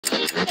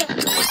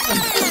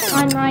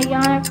On my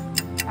honor,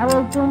 I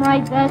will do my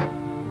best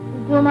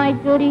to do my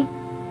duty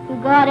to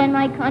God and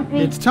my country.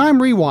 It's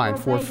Time Rewind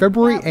for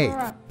February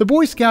 8th. The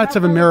Boy Scouts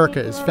of America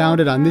is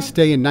founded on this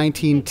day in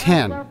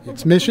 1910.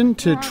 Its mission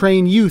to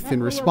train youth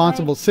in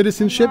responsible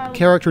citizenship,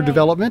 character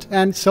development,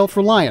 and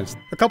self-reliance.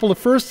 A couple of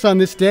firsts on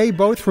this day,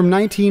 both from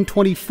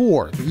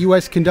 1924. The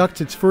U.S.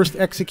 conducts its first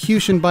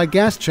execution by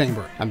gas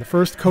chamber, and the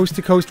first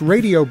coast-to-coast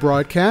radio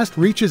broadcast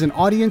reaches an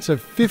audience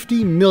of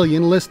 50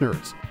 million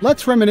listeners.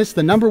 Let's reminisce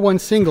the #1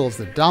 singles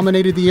that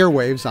dominated the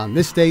airwaves on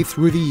this day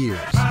through the years.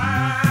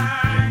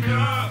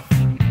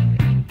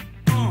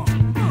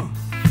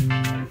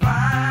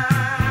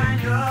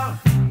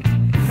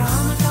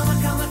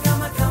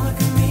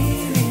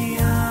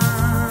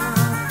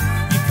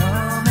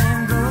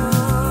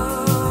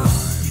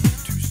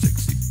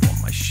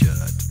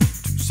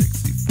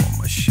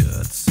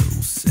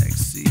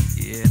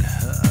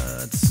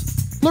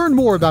 Learn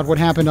more about what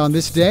happened on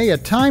this day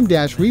at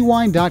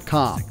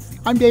time-rewind.com.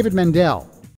 I'm David Mendel.